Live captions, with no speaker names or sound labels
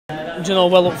you know,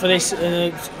 well up for this,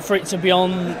 for it to be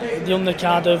on the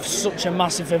undercard of such a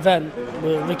massive event.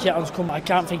 Ricky Hatton's come. I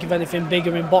can't think of anything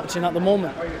bigger in boxing at the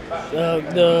moment.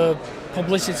 The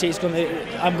publicity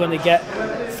I'm going to get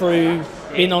through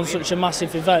being on such a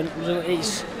massive event,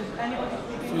 it's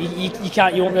you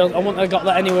can't. You won't be able, I wouldn't have got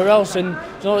that anywhere else. And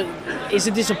you know, it's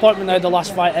a disappointment how the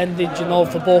last fight ended. You know,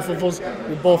 for both of us,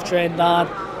 we both trained hard,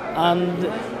 and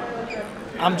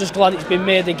I'm just glad it's been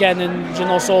made again, and you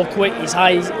know, so quick. His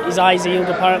eyes healed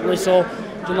apparently, so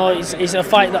you know, it's a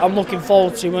fight that I'm looking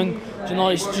forward to, and you know,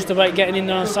 it's just about getting in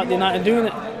there on Saturday night and doing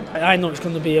it. I know it's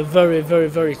going to be a very, very,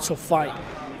 very tough fight,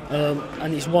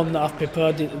 and it's one that I've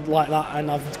prepared it like that, and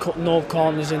I've cut no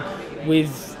corners, and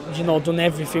we've, you know, done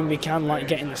everything we can, like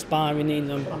getting the sparring in,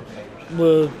 and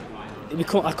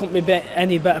I couldn't be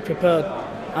any better prepared,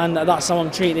 and that's how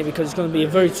I'm treating it, because it's going to be a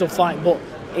very tough fight, but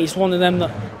it's one of them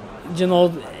that, you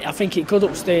know, I think it could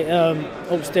upstage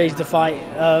the fight,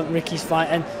 Ricky's fight,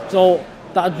 and so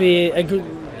that'd be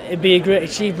it'd be a great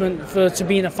achievement to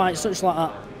be in a fight such like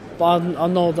that. But I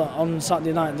know that on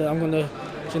Saturday night that I'm going to,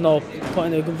 you know, put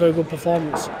in a very good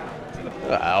performance.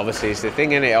 Obviously, it's the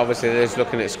thing, isn't it? Obviously, they're just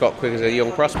looking at Scott Quigg as a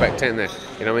young prospect, isn't they?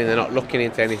 You know what I mean? They're not looking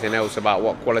into anything else about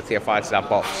what quality of fighters that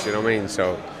box. You know what I mean?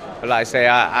 So, but like I say,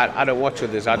 I don't watch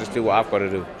others. I just do what I've got to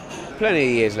do. Plenty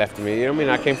of years left in me. You know what I mean?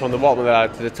 I came from the bottom of the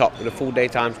ladder to the top with a full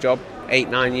daytime job,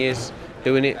 8-9 years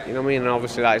doing it. You know what I mean? And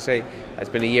obviously, like I say, it's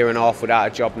been a year and a half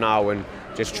without a job now, and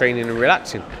just training and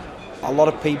relaxing. A lot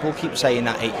of people keep saying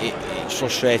that it's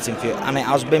frustrating for you, and it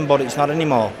has been, but it's not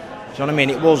anymore. Do you know what I mean?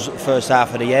 It was first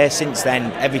half of the year. Since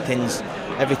then, everything's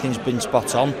been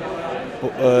spot on.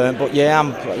 But yeah,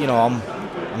 I'm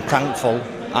thankful,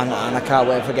 and I can't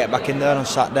wait to get back in there on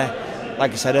Saturday.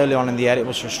 Like I said earlier on in the year, it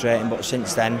was frustrating, but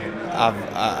since then,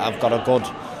 I've got a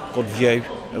good view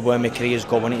of where my career's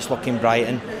going. It's looking bright,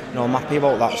 and you know, I'm happy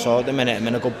about that. So at the minute, I'm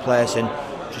in a good place, and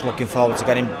just looking forward to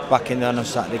getting back in there on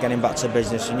Saturday, getting back to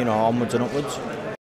business, and you know, onwards and upwards.